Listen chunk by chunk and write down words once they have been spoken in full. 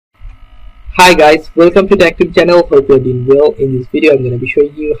Hi guys, welcome to TechTip channel. Hope you're doing well. In this video, I'm going to be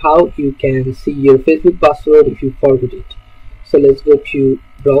showing you how you can see your Facebook password if you forgot it. So let's go to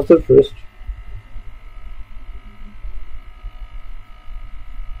browser first.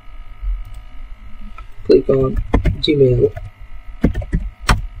 Click on Gmail.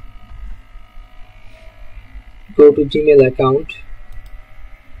 Go to Gmail account.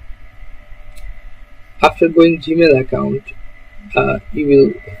 After going Gmail account, you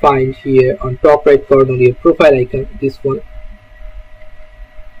will find here on top right corner your profile icon, this one.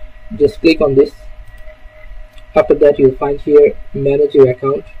 Just click on this. After that, you'll find here manage your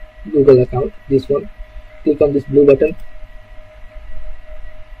account, Google account, this one. Click on this blue button.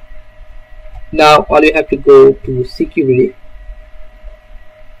 Now all you have to go to security.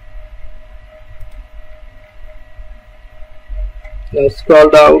 Now scroll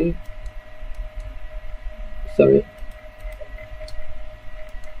down. Sorry.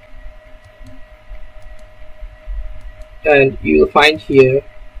 And you will find here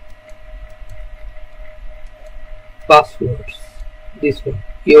passwords, this one,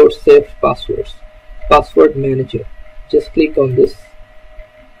 your saved passwords, password manager. Just click on this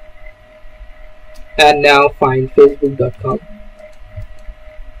and now find facebook.com.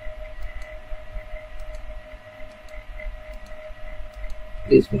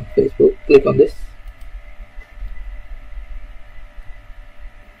 This one, Facebook. Click on this.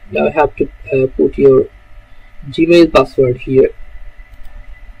 Now you have to put your Gmail password here.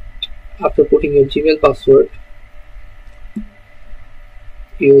 After putting your Gmail password,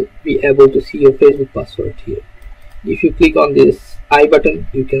 you'll be able to see your Facebook password here. If you click on this I button,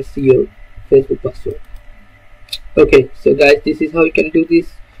 you can see your Facebook password. Okay, so guys, this is how you can do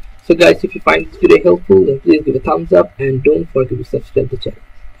this. So guys, if you find this video helpful, then please give a thumbs up and don't forget to subscribe to the channel.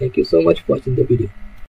 Thank you so much for watching the video.